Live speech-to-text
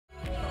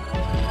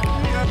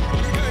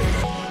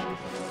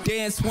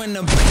Dance when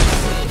the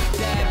bass hit.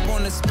 Dab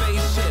on the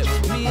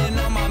spaceship. Me and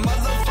all my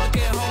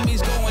motherfucking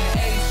homies going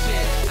ape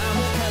shit. I'm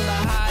hella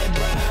high,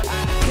 bruh.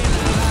 I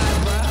cannot lie,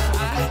 bruh.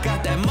 I got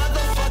that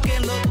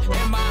motherfucking look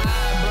in my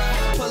eye,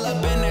 bruh. Pull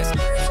up in that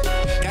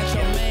got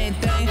your main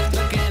thing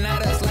looking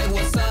at us like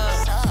what's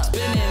up.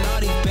 Spinning all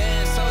these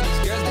bands, so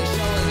these girls they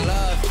showing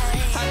love.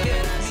 How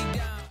can I be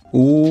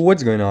down?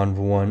 What's going on,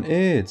 everyone?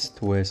 It's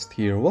Twist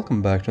here.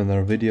 Welcome back to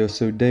another video.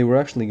 So today we're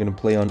actually going to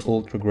play on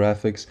ultra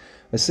graphics.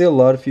 I see a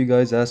lot of you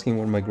guys asking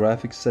what my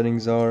graphics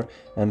settings are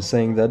and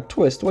saying that,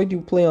 Twist, why do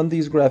you play on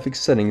these graphics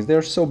settings?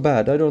 They're so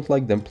bad, I don't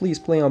like them. Please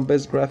play on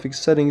best graphics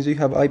settings. You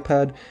have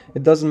iPad,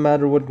 it doesn't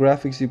matter what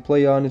graphics you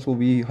play on, it will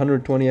be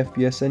 120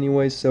 FPS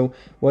anyways, so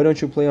why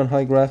don't you play on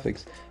high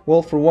graphics?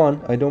 Well, for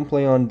one, I don't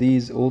play on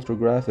these ultra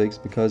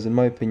graphics because in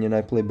my opinion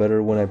I play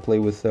better when I play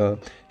with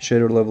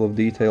shader level of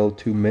detail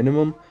to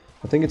minimum.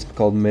 I think it's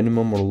called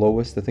minimum or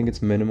lowest. I think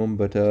it's minimum,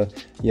 but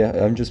yeah,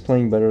 I'm just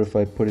playing better if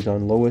I put it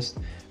on lowest.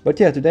 But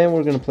yeah, today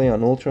we're gonna play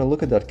on ultra.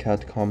 Look at that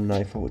Catcom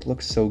knife. Oh, it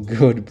looks so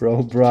good,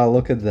 bro. Bruh,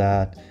 look at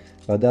that.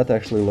 That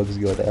actually looks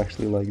good. I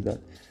actually like that.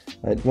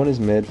 Alright, one is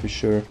mid for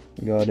sure.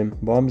 Got him.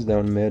 Bomb's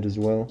down mid as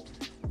well.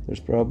 There's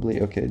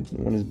probably... okay,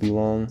 one is B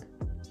long.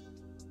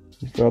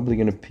 He's probably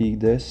gonna peek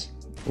this.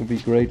 It would be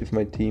great if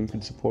my team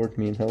could support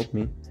me and help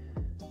me.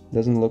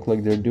 Doesn't look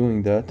like they're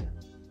doing that.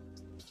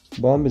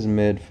 Bomb is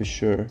mid for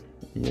sure.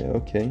 Yeah,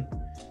 okay.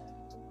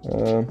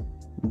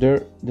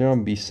 They're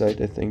on B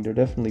side, I think. They're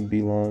definitely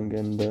B long,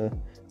 and I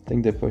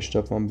think they pushed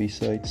up on B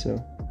side,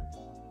 so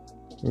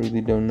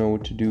really don't know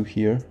what to do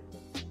here.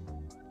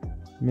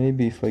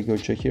 Maybe if I go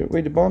check here.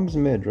 Wait, the bomb's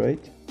mid, right?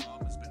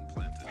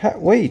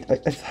 Wait, I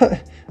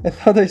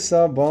thought I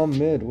saw bomb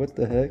mid. What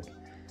the heck?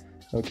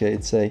 Okay,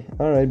 it's A.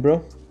 Alright,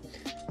 bro.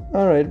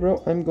 Alright,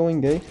 bro. I'm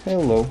going A.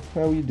 Hello.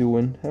 How you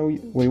doing?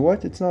 Wait,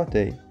 what? It's not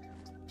A.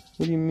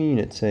 What do you mean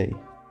it's A?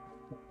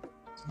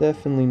 It's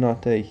definitely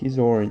not A. He's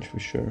orange for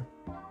sure.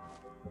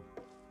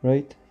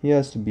 Right? He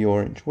has to be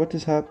orange. What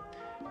is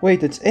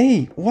Wait, it's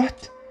A!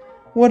 What?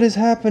 What is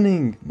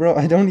happening? Bro,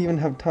 I don't even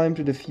have time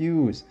to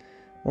defuse.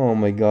 Oh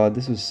my god,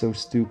 this was so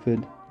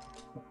stupid.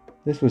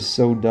 This was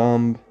so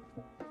dumb.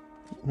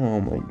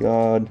 Oh my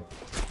god.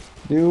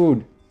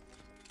 Dude!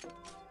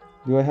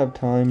 Do I have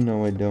time?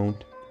 No, I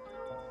don't.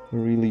 I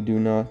really do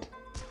not.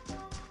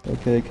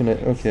 Okay,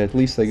 okay, at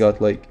least I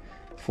got like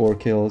 4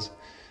 kills.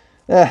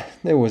 Ah,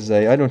 there was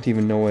A. I don't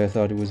even know why I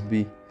thought it was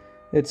B.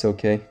 It's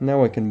okay.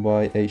 Now I can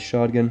buy a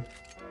shotgun.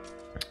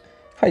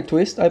 Hi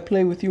Twist, I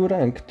played with you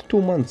ranked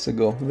 2 months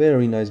ago.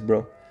 Very nice,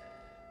 bro.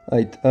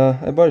 Right,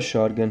 I bought a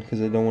shotgun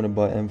because I don't want to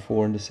buy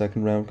M4 in the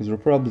second round because we're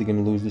probably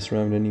going to lose this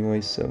round anyway,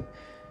 so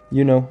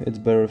you know, it's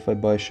better if I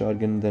buy a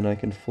shotgun than I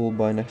can full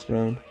buy next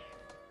round.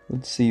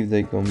 Let's see if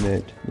they go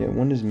mid. Yeah,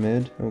 one is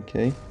mid.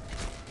 Okay.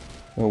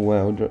 Oh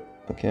wow.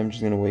 Okay, I'm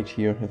just going to wait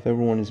here. If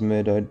everyone is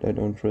mid, I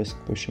don't risk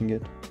pushing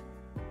it.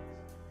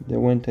 They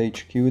went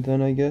HQ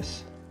then, I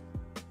guess.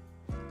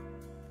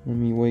 Let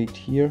me wait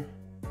here.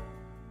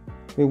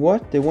 Wait,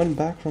 what? They went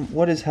back from...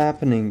 what is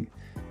happening?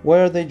 Why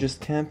are they just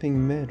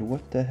camping mid?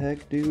 What the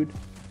heck, dude?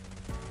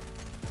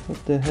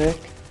 What the heck?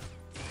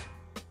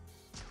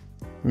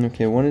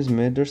 Okay, one is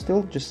mid. They're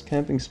still just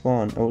camping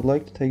spawn. I would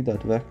like to take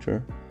that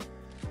vector,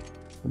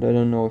 but I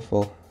don't know if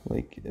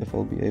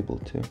I'll be able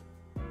to.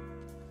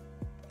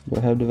 Do I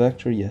have the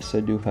vector? Yes,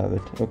 I do have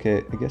it.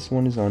 Okay, I guess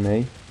one is on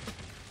A.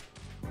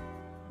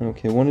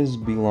 Okay, one is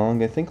B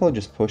long. I think I'll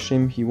just push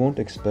him. He won't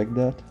expect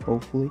that,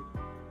 hopefully.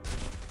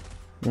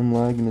 I'm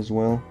lagging as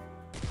well.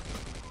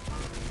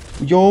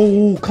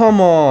 Yo,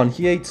 come on!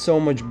 He ate so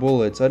much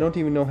bullets. I don't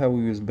even know how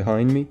he was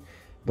behind me,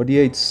 but he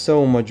ate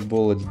so much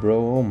bullets,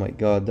 bro. Oh my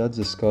god, that's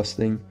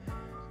disgusting.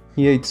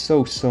 He ate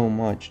so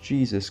much.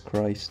 Jesus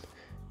Christ.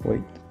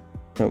 Wait.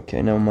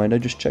 Okay, never mind. I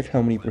just checked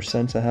how many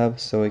percents I have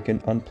so I can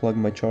unplug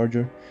my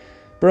charger.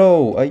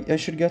 Bro, I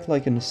should get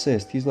like an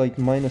assist. He's like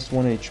minus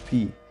 1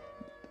 HP.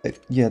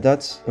 Yeah,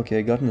 that's... okay,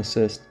 I got an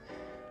assist.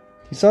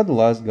 He saw the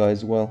last guy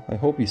as well. I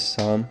hope he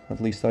saw him.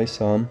 At least I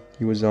saw him.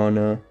 He was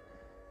on,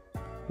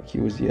 he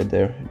was, yeah,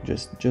 there.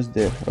 Just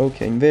there.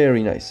 Okay,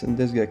 very nice. And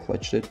this guy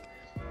clutched it.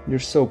 You're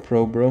so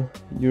pro, bro.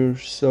 You're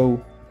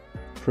so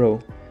pro.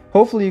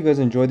 Hopefully you guys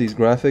enjoy these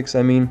graphics.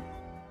 I mean,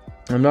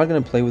 I'm not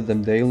gonna play with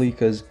them daily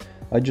because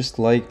I just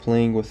like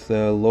playing with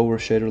lower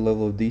shader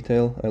level of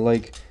detail.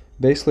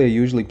 Basically I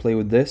usually play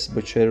with this,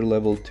 but shader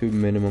level to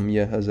minimum,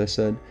 yeah, as I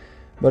said.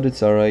 But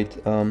it's alright.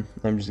 I'm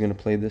just gonna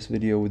play this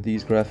video with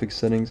these graphics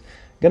settings.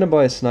 Gonna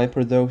buy a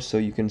sniper though, so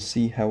you can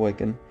see how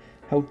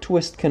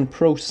Twist can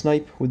pro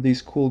snipe with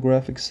these cool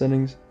graphics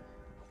settings.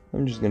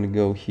 I'm just gonna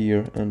go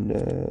here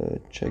and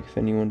check if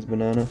anyone's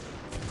banana.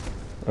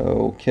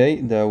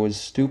 Okay, that was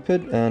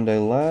stupid and I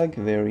lag.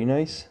 Very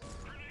nice.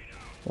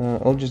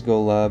 I'll just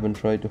go lab and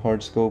try to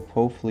hard scope.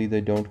 Hopefully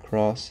they don't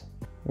cross.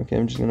 Okay,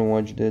 I'm just gonna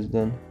watch this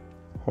then.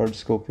 Hard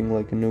scoping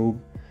like a noob.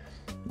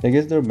 I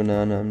guess they're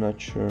banana, I'm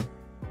not sure.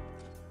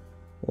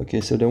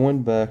 Okay, so they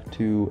went back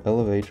to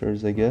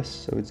elevators, I guess.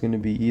 So it's gonna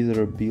be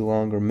either B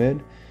long or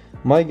mid.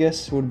 My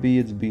guess would be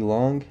it's B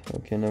long.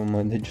 Okay, never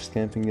mind, they're just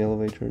camping the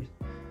elevators.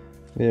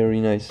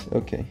 Very nice.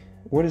 Okay.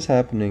 What is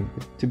happening?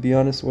 To be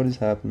honest, what is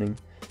happening?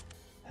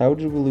 How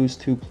did we lose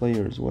 2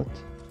 players? What?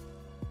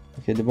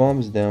 Okay, the bomb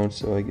is down,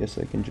 so I guess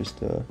I can just,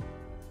 Come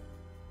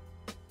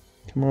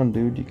on,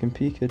 dude, you can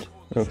peek it.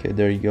 Okay,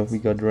 there you go. We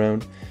got the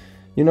round.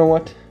 You know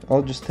what?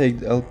 I'll take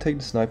the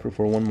sniper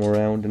for 1 more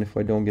round, and if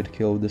I don't get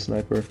killed with the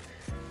sniper,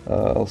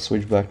 I'll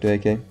switch back to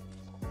AK.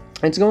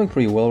 It's going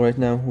pretty well right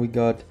now. We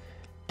got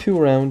 2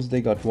 rounds,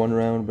 they got 1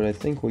 round, but I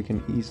think we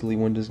can easily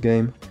win this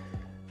game.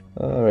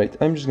 Alright,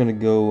 I'm just gonna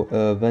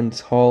go Vents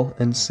Hall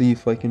and see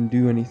if I can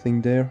do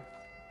anything there.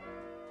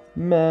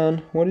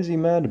 Man, what is he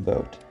mad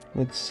about?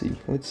 Let's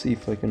see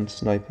if I can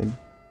snipe him.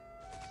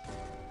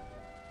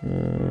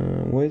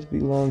 Where's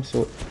belong?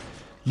 So,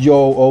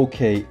 yo,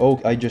 okay,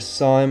 I just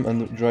saw him,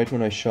 and right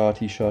when I shot,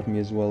 he shot me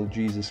as well.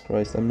 Jesus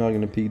Christ, I'm not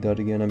gonna peek that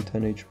again. I'm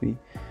 10 HP.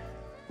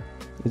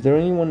 Is there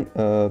anyone?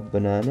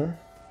 Banana?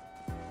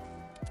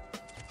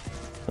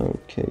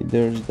 Okay,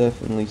 there's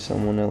definitely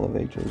someone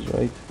elevators,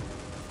 right?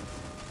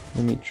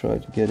 Let me try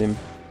to get him.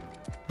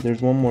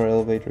 There's 1 more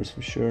elevators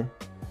for sure.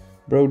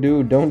 Bro,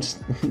 dude,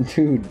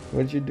 dude,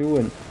 what you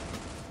doing?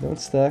 Don't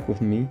stack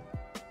with me.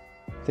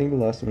 I think the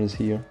last one is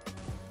here.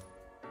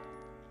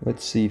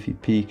 Let's see if he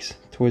peeks.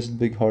 Twist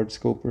big hard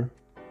scoper.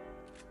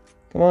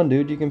 Come on,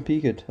 dude, you can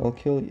peek it. I'll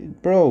kill you.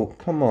 Bro,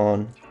 come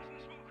on.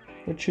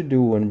 What you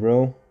doing,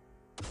 bro?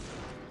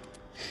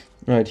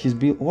 Alright,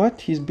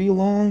 what? He's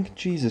belong?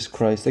 Jesus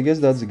Christ. I guess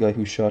that's the guy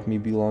who shot me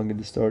belong at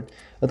the start.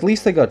 At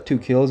least I got 2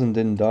 kills and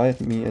didn't die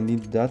at me. I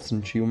need that's an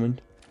achievement.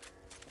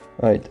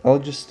 Alright, I'll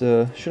just,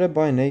 should I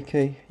buy an AK?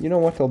 You know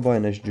what? I'll buy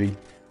an SG.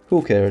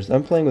 Who cares?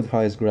 I'm playing with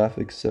highest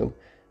graphics, so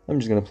I'm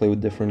just gonna play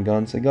with different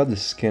guns. I got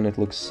this skin, it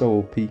looks so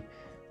OP.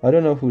 I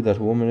don't know who that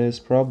woman is,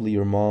 probably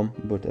your mom,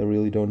 but I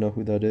really don't know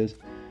who that is.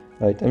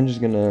 Alright, I'm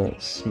just gonna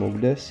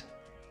smoke this.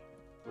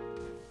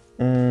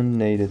 And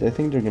nade it. I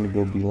think they're gonna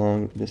go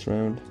belong this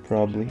round,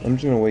 probably. I'm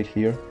just gonna wait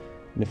here,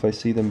 and if I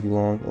see them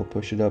belong, I'll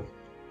push it up.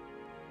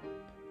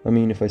 I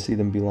mean, if I see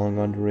them belong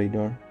on the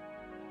radar.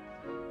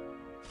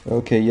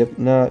 Okay, yep,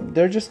 nah,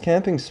 they're just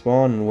camping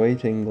spawn and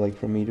waiting, like,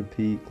 for me to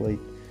peek, like,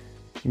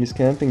 he's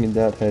camping in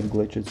that head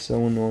glitch, it's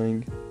so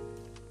annoying.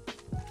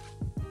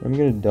 I'm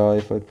gonna die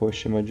if I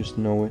push him, I just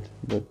know it,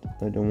 but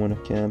I don't want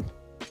to camp.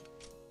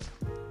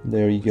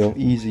 There you go,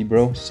 easy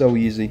bro, so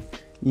easy.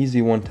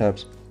 Easy 1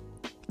 taps.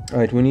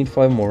 Alright, we need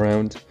 5 more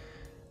rounds.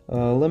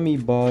 Let me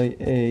buy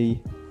a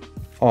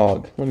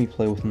AUG, let me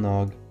play with an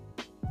AUG.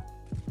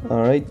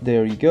 Alright,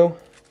 there you go.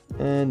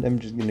 And I'm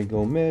just gonna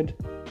go mid.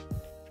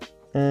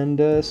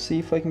 And see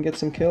if I can get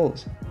some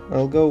kills.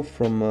 I'll go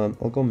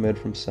mid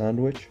from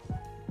sandwich.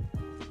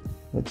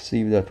 Let's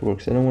see if that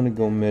works. I don't want to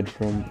go mid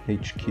from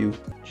HQ.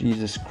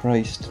 Jesus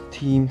Christ,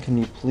 team, can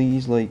you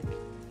please, like,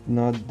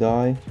 not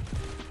die?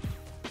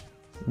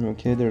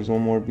 Okay, there's 1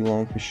 more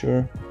belong for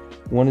sure.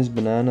 1 is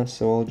banana,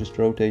 so I'll just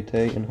rotate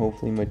A, and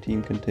hopefully my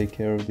team can take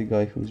care of the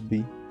guy who's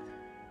B.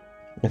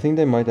 I think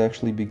they might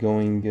actually be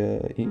going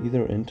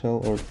either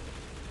intel or...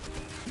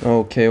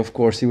 Okay, of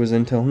course he was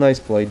intel. Nice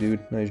play, dude.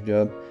 Nice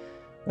job.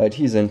 Right,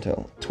 he's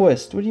intel.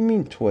 Twist. What do you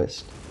mean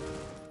twist?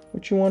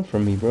 What you want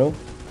from me, bro?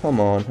 Come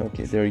on.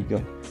 Okay, there you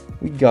go.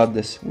 We got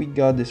this. We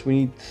got this. We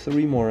need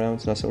 3 more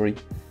rounds. No, sorry.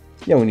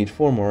 Yeah, we need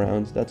 4 more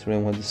rounds. That's what I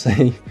want to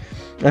say.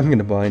 I'm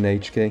gonna buy an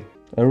HK.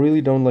 I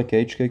really don't like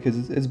HK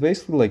because it's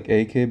basically like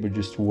AK but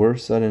just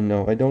worse. I don't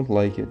know. I don't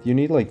like it. You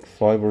need like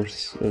 5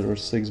 or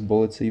 6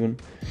 bullets even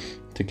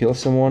to kill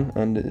someone,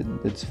 and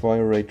its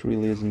fire rate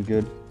really isn't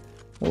good.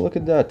 Oh, look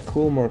at that.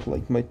 Cool mark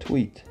like my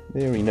tweet.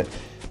 Very nice.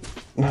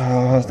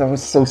 Oh, that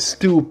was so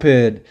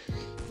stupid.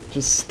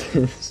 Just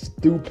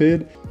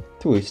stupid.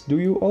 Twist, do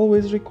you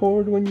always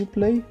record when you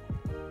play?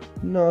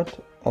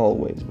 Not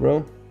always,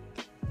 bro.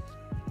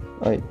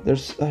 I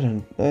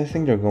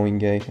think they're going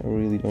gay. I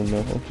really don't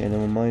know. Okay,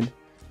 never mind.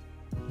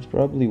 There's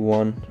probably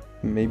 1.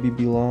 Maybe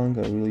belong.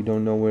 I really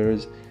don't know where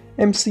is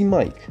MC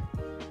Mike.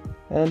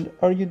 And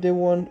are you the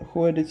one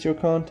who edits your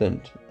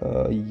content?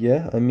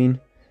 Yeah, I mean,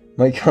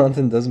 my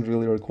content doesn't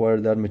really require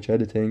that much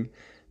editing.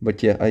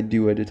 But yeah, I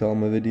do edit all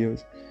my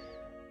videos.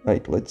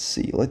 Right, let's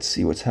see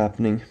what's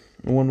happening.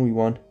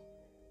 1v1.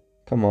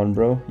 Come on,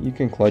 bro, you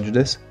can clutch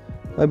this.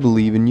 I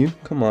believe in you.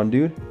 Come on,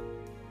 dude.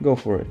 Go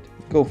for it.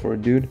 Go for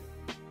it, dude.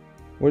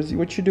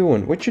 What you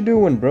doing? What you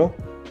doing, bro?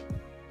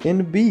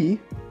 In B?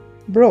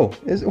 Bro,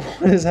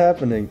 what is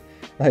happening?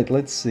 Right,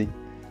 let's see.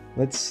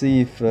 Let's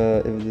see if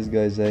this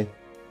guy's A.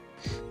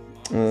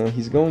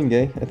 He's going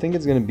A. I think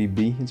it's gonna be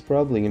B. It's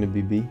probably gonna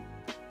be B.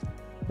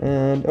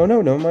 And, oh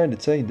no, never mind,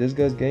 it's A. This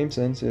guy's game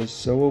sense is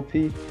so OP.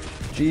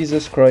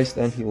 Jesus Christ,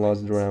 and he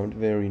lost the round.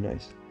 Very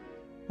nice.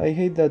 I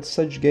hate that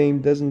such game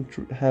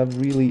doesn't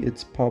have really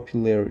its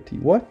popularity.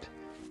 What?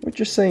 What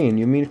you're saying?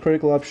 You mean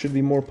Critical Ops should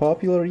be more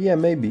popular? Yeah,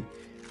 maybe.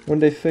 When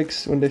they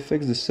fix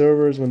the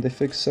servers, when they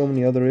fix so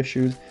many other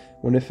issues,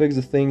 when they fix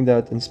the thing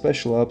that in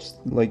Special Ops,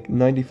 like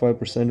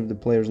 95% of the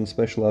players in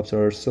Special Ops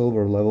are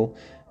silver level,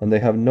 and they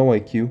have no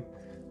IQ.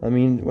 I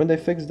mean, when they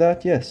fix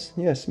that, yes,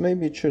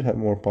 maybe it should have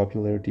more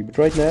popularity. But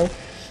right now,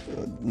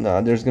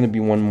 nah, there's gonna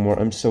be 1 more.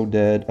 I'm so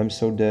dead,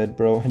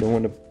 bro. I don't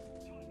want to...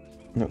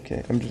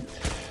 Okay, I'm just...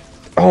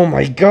 Oh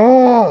my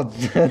god!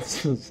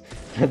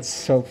 That's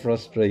so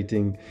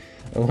frustrating.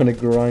 I want to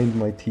grind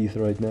my teeth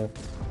right now.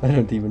 I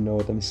don't even know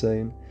what I'm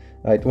saying.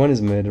 Alright, one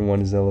is mid and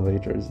one is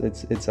elevators.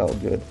 It's all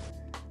good.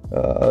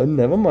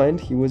 Never mind.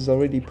 He was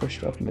already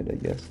pushed up mid, I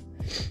guess.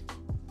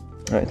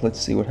 Alright,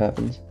 let's see what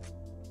happens.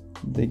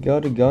 They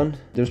got a gun.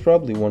 There's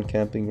probably one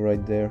camping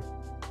right there.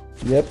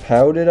 Yep,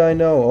 how did I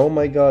know? Oh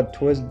my god,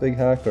 Twist big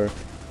hacker.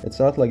 It's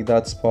not like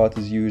that spot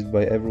is used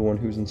by everyone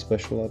who's in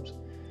special ops.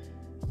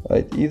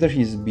 Right, either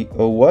he's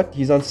oh what?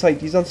 He's on site,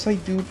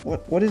 dude.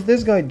 What is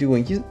this guy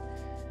doing?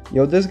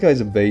 Yo, this guy's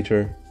a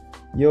baiter.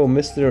 Yo,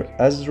 Mr.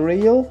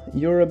 Azrael,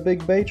 you're a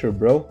big baiter,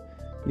 bro.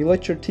 You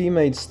let your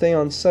teammates stay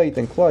on site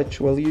and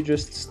clutch while you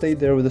just stayed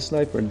there with a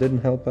sniper and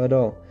didn't help at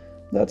all.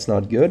 That's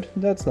not good.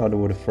 That's not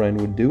what a friend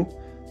would do.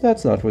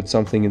 That's not what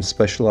something in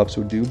special ops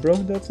would do, bro.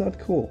 That's not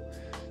cool.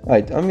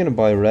 Alright, I'm gonna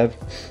buy Rev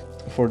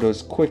for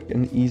those quick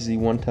and easy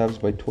one-taps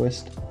by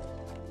Twist.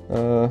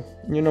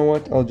 You know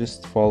what? I'll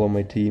just follow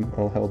my team.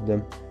 I'll help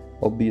them.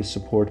 I'll be a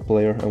support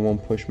player. I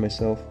won't push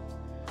myself.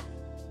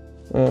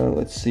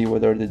 Let's see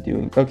what are they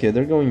doing. Okay,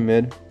 they're going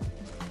mid.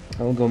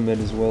 I'll go mid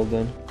as well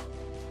then.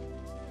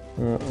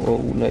 Oh,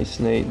 nice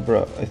nade,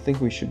 bro. I think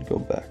we should go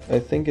back. I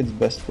think it's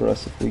best for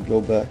us if we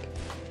go back.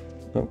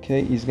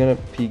 Okay, he's gonna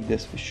peek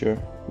this for sure.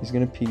 He's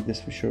gonna peek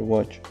this for sure.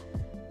 Watch.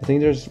 I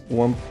think there's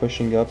one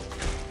pushing up.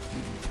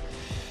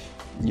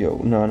 Yo,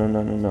 no.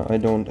 I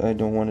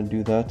don't want to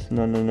do that.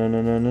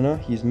 No.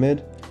 He's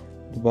mid.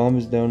 The bomb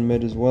is down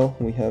mid as well.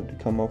 We have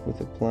to come up with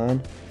a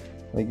plan.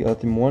 I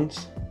got him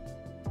once.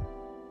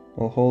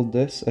 I'll hold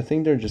this. I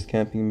think they're just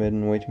camping mid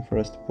and waiting for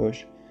us to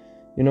push.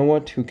 You know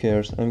what? Who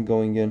cares? I'm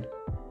going in.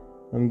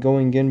 I'm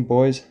going in,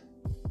 boys.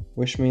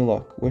 Wish me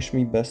luck. Wish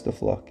me best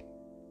of luck.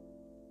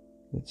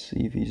 Let's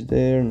see if he's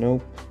there.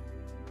 Nope.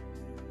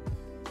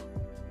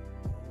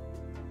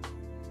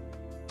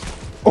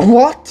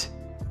 What?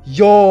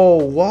 Yo,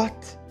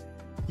 what?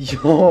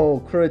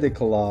 Yo,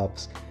 critical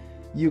ops.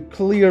 You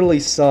clearly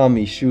saw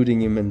me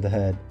shooting him in the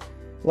head.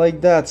 Like,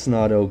 that's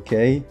not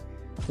okay.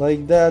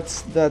 Like,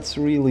 that's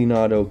really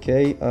not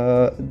okay.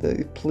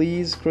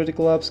 Please,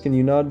 critical ops, can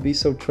you not be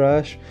so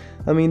trash?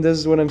 I mean, this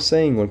is what I'm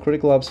saying. When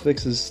critical ops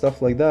fixes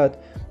stuff like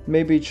that,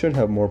 maybe it should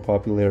have more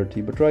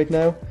popularity. But right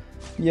now,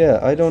 yeah,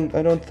 I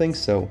don't think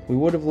so. We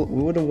would have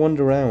won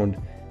the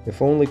round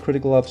if only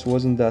critical ops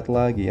wasn't that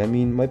laggy. I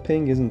mean, my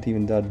ping isn't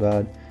even that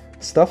bad.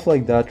 Stuff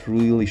like that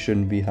really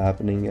shouldn't be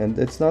happening, and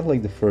it's not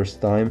like the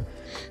first time.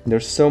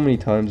 There's so many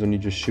times when you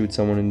just shoot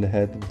someone in the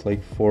head with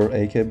like 4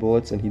 AK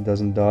bullets and he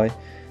doesn't die,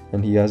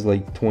 and he has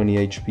like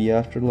 20 HP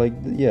after. Like,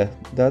 yeah,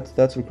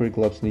 that's what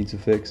critical ops needs to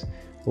fix.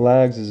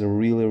 Lags is a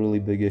really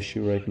big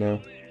issue right now,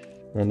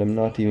 and I'm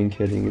not even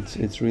kidding.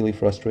 It's really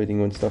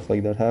frustrating when stuff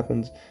like that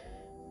happens.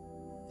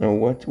 Oh,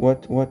 what?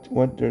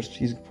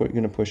 He's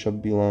gonna push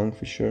up belong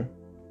for sure.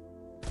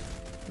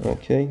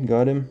 Okay,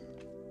 got him.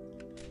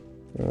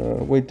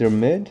 Wait, they're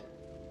mid?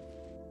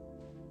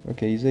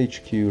 Okay, he's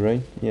HQ,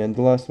 right? Yeah, and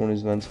the last one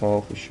is Vance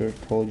Hall for sure.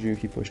 Told you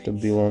he pushed up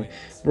belong.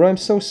 Bro, I'm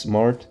so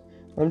smart.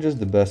 I'm just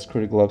the best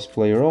critical ops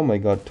player. Oh my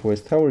god,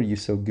 Twist, how are you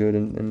so good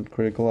in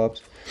critical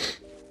ops?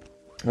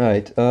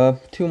 Alright,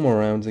 2 more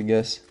rounds, I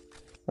guess.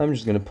 I'm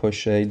just gonna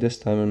push A. This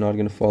time I'm not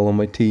gonna follow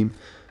my team.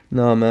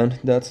 Nah, man,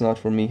 that's not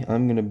for me.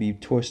 I'm gonna be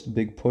Twist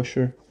big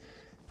pusher.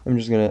 I'm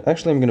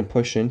gonna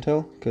push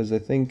Intel, because I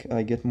think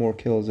I get more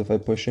kills if I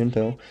push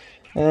Intel.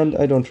 And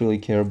I don't really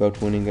care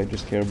about winning, I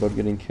just care about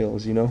getting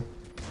kills, you know?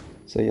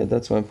 So yeah,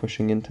 that's why I'm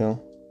pushing Intel.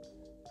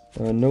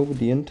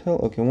 Nobody Intel?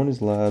 Okay, one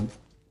is lab.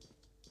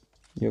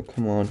 Yo,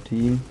 come on,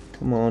 team.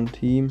 Come on,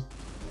 team.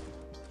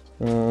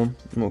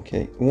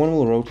 Okay. One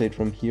will rotate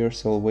from here,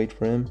 so I'll wait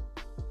for him.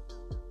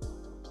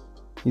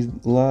 He's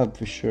lab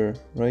for sure,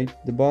 right?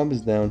 The bomb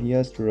is down, he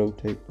has to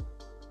rotate.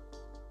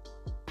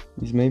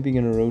 He's maybe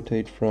gonna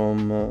rotate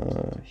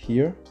from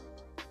here.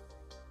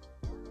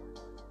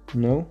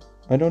 No?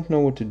 I don't know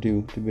what to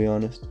do, to be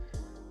honest.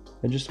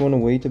 I just want to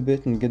wait a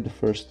bit and get the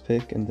first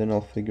pick, and then I'll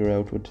figure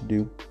out what to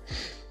do.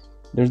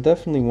 There's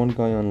definitely one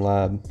guy on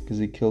lab, because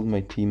he killed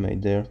my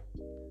teammate there.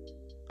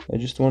 I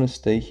just want to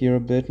stay here a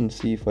bit and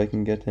see if I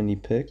can get any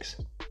picks.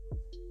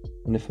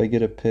 And if I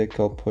get a pick,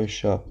 I'll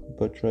push up.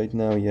 But right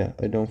now, yeah,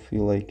 I don't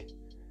feel like...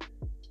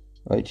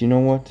 Alright, you know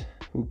what?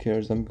 Who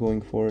cares? I'm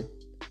going for it.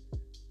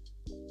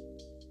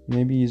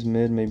 Maybe he's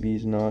mid, maybe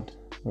he's not.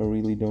 I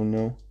really don't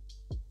know.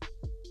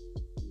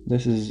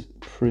 This is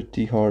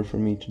pretty hard for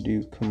me to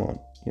do. Come on.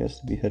 He has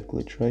to be head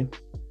glitch, right?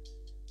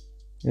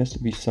 He has to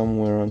be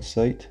somewhere on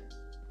site.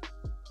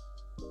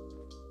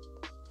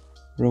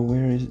 Bro,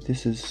 where is it?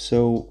 This is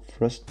so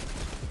frustrating.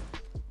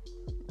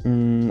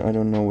 I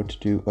don't know what to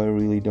do. I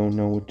really don't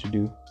know what to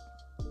do.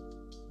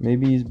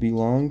 Maybe he's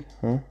belong,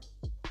 huh?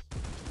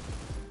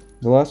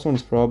 The last one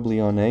is probably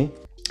on A.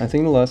 I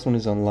think the last one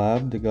is on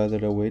lab, the guy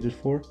that I waited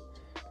for.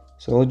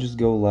 So I'll just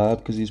go lab,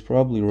 because he's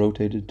probably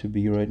rotated to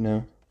B right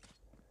now.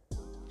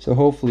 So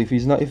hopefully, if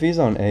he's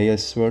on A, I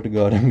swear to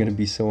God, I'm gonna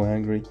be so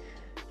angry.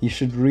 He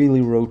should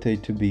really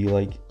rotate to B.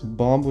 Like,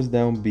 bomb was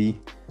down B.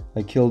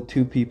 I killed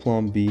 2 people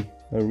on B.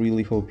 I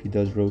really hope he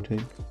does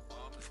rotate.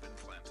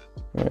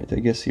 Alright, I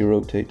guess he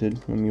rotated.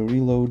 Let me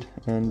reload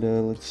and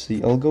let's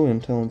see. I'll go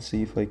intel and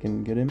see if I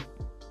can get him.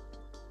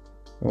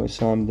 Oh, I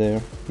saw him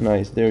there.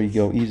 Nice, there you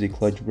go. Easy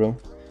clutch, bro.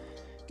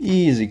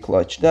 Easy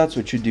clutch. That's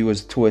what you do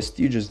as twist.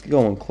 You just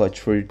go and clutch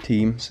for your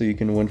team so you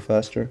can win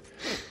faster.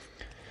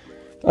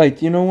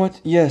 Alright, you know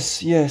what?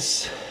 Yes,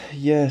 yes.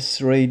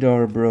 Yes,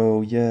 radar,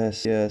 bro.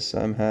 Yes, yes,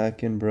 I'm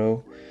hacking,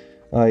 bro.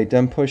 Alright,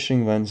 I'm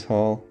pushing Vance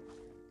Hall.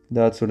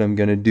 That's what I'm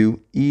gonna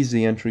do.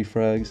 Easy entry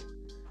frags.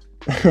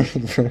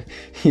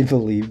 He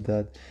believed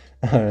that.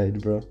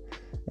 Alright, bro.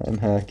 I'm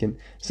hacking.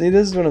 See,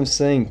 this is what I'm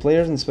saying.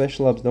 Players in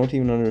Special Ops don't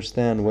even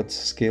understand what's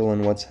skill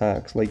and what's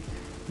hacks. Like,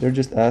 they're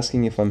just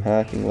asking if I'm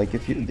hacking. Like,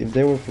 if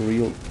they were for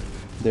real...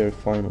 There,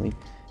 finally.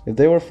 If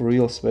they were for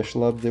real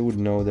Special Ops, they would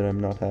know that I'm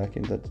not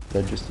hacking.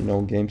 That just, you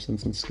know, game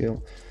sense and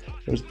skill.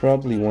 There's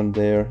probably one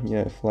there.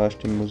 Yeah, I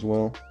flashed him as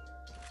well.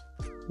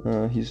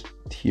 He's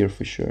here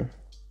for sure.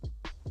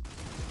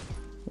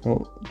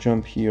 I'll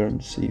jump here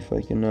and see if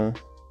I can,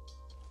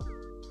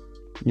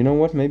 You know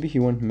what? Maybe he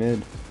went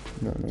mid.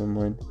 No, never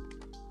mind.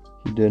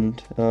 He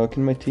didn't.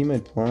 Can my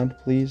teammate plant,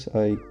 please?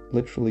 I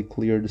literally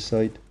cleared the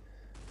site.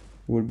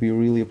 Would be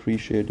really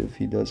appreciated if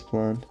he does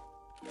plant.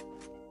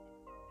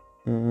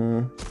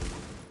 I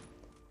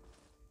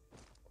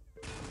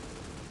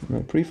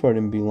pre-fired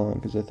him belong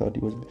because I thought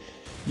he was...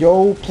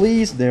 Yo,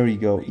 please! There you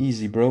go.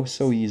 Easy, bro.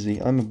 So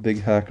easy. I'm a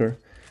big hacker.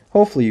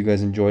 Hopefully you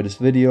guys enjoyed this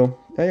video.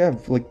 I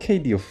have like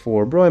KD of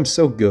 4, bro. I'm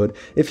so good.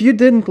 If you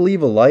didn't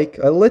leave a like,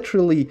 I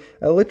literally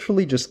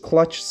just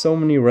clutched so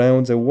many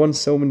rounds. I won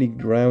so many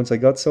rounds. I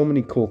got so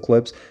many cool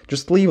clips.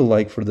 Just leave a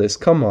like for this.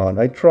 Come on,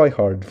 I try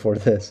hard for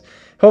this.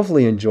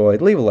 Hopefully you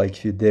enjoyed. Leave a like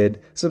if you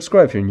did.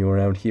 Subscribe if you're new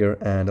around here,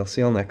 and I'll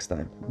see y'all next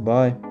time.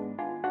 Bye.